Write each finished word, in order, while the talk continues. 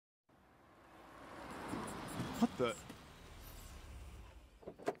What the?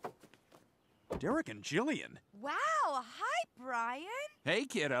 Derek and Jillian. Wow, hi, Brian. Hey,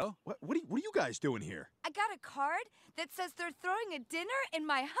 kiddo. What are you guys doing here? I got a card that says they're throwing a dinner in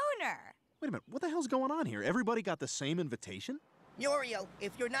my honor. Wait a minute, what the hell's going on here? Everybody got the same invitation? Muriel,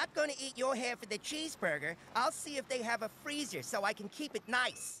 if you're not going to eat your half of the cheeseburger, I'll see if they have a freezer so I can keep it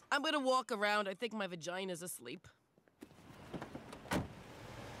nice. I'm gonna walk around. I think my vagina's asleep.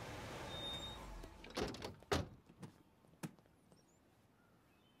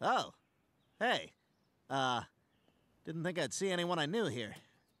 Oh. Hey. Didn't think I'd see anyone I knew here.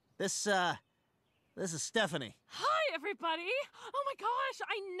 This is Stephanie. Hi, everybody! Oh my gosh,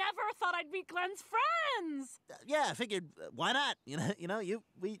 I never thought I'd meet Glenn's friends! Yeah, I figured, why not?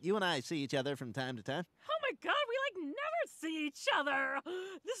 You and I see each other from time to time. Oh my god, we never see each other!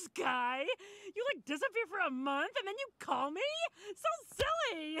 This guy, you disappear for a month and then you call me? So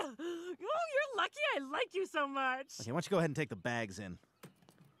silly! Oh, you're lucky I like you so much! Okay, why don't you go ahead and take the bags in?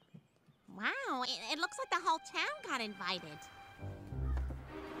 Wow, it looks like the whole town got invited.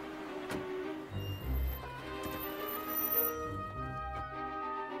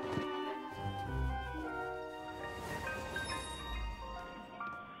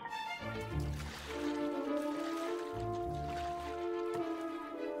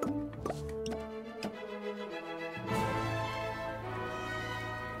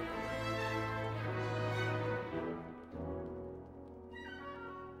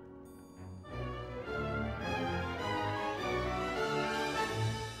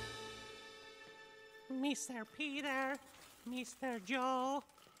 Mr. Peter, Mr. Joe,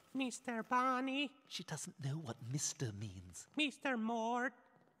 Mr. Bonnie, She doesn't know what Mr. means. Mr. Mort,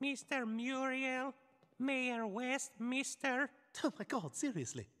 Mr. Muriel, Mayor West, Mr. Oh my God,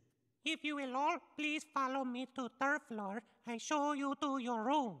 seriously. If you will all please follow me to third floor, I show you to your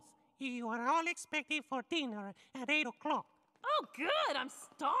rooms. You are all expected for dinner at 8 o'clock. Oh good, I'm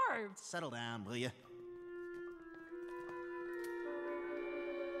starved! Settle down, will you?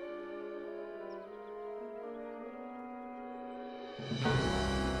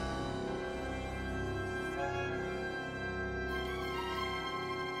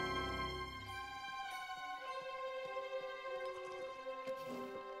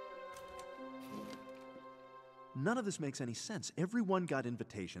 None of this makes any sense. Everyone got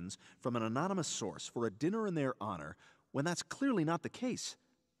invitations from an anonymous source for a dinner in their honor when that's clearly not the case.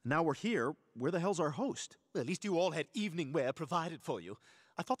 Now we're here. Where the hell's our host? Well, at least you all had evening wear provided for you.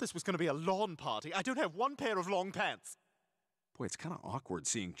 I thought this was going to be a lawn party. I don't have one pair of long pants. Boy, it's kind of awkward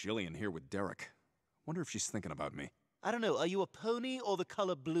seeing Jillian here with Derek. Wonder if she's thinking about me. I don't know, are you a pony or the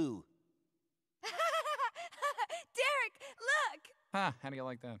color blue? Derek, look! Huh, how do you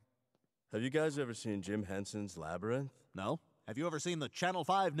like that? Have you guys ever seen Jim Henson's Labyrinth? No. Have you ever seen the Channel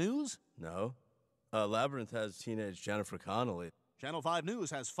 5 News? No. Labyrinth has teenage Jennifer Connelly. Channel 5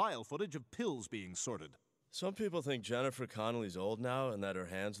 News has file footage of pills being sorted. Some people think Jennifer Connelly's old now and that her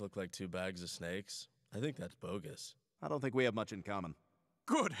hands look like 2 bags of snakes. I think that's bogus. I don't think we have much in common.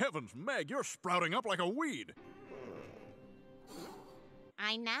 Good heavens, Meg, you're sprouting up like a weed.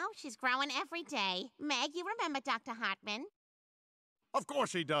 I know, she's growing every day. Meg, you remember Dr. Hartman? Of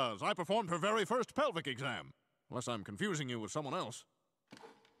course he does. I performed her very first pelvic exam. Unless I'm confusing you with someone else.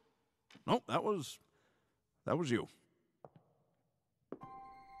 Nope, that was you.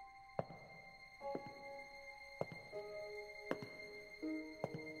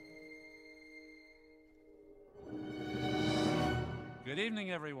 Good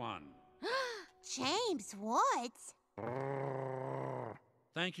evening, everyone. James Woods?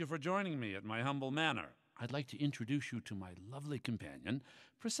 Thank you for joining me at my humble manor. I'd like to introduce you to my lovely companion,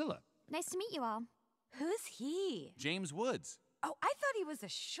 Priscilla. Nice to meet you all. Who's he? James Woods. Oh, I thought he was a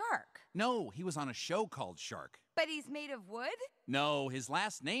shark. No, he was on a show called Shark. But he's made of wood? No, his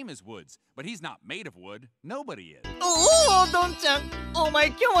last name is Woods, but he's not made of wood. Nobody is. おお、どんちゃん、お前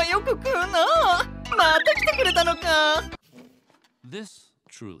今日はよく食うな。また来てくれたのか。This,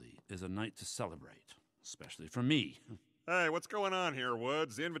 truly, is a night to celebrate, especially for me. Hey, what's going on here,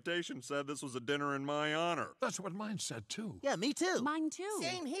 Woods? The invitation said this was a dinner in my honor. That's what mine said, too. Yeah, me too. Mine too.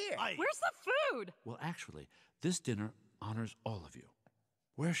 Same here. Where's the food? Well, actually, this dinner honors all of you.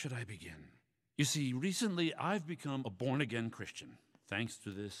 Where should I begin? You see, recently I've become a born-again Christian, thanks to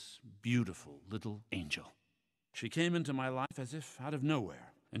this beautiful little angel. She came into my life as if out of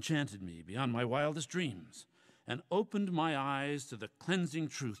nowhere, enchanted me beyond my wildest dreams, and opened my eyes to the cleansing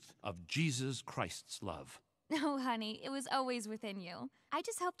truth of Jesus Christ's love. Oh, honey, it was always within you. I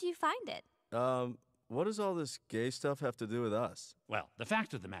just helped you find it. What does all this gay stuff have to do with us? Well, the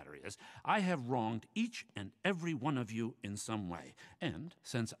fact of the matter is, I have wronged each and every one of you in some way. And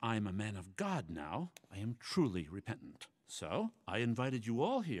since I'm a man of God now, I am truly repentant. So, I invited you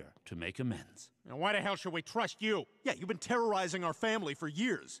all here to make amends. Now, why the hell should we trust you? Yeah, you've been terrorizing our family for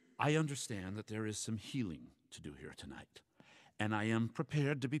years. I understand that there is some healing to do here tonight, and I am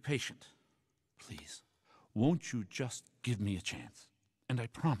prepared to be patient. Please, won't you just give me a chance? And I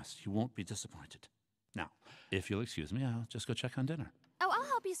promise you won't be disappointed. Now, if you'll excuse me, I'll just go check on dinner. Oh, I'll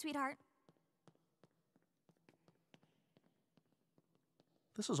help you, sweetheart.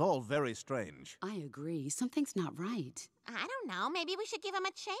 This is all very strange. I agree. Something's not right. I don't know. Maybe we should give him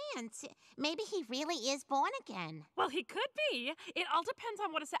a chance. Maybe he really is born again. Well, he could be. It all depends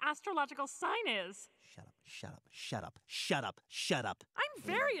on what his astrological sign is. Shut up, shut up, shut up, shut up, shut up. I'm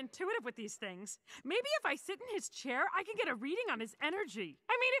very intuitive with these things. Maybe if I sit in his chair, I can get a reading on his energy.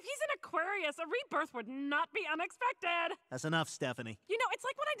 I mean, if he's an Aquarius, a rebirth would not be unexpected. That's enough, Stephanie. You know, it's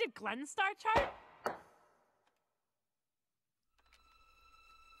like when I did Glenn's star chart.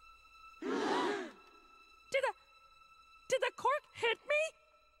 Did the cork hit me?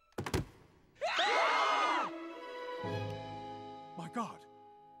 My God.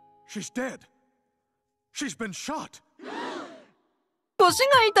 She's dead. She's been shot. 腰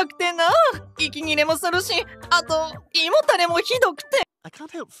が痛くてな。息切れもするし、あと胃もたれもひどくて。I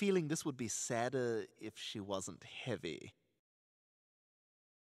can't help feeling this would be sadder if she wasn't heavy.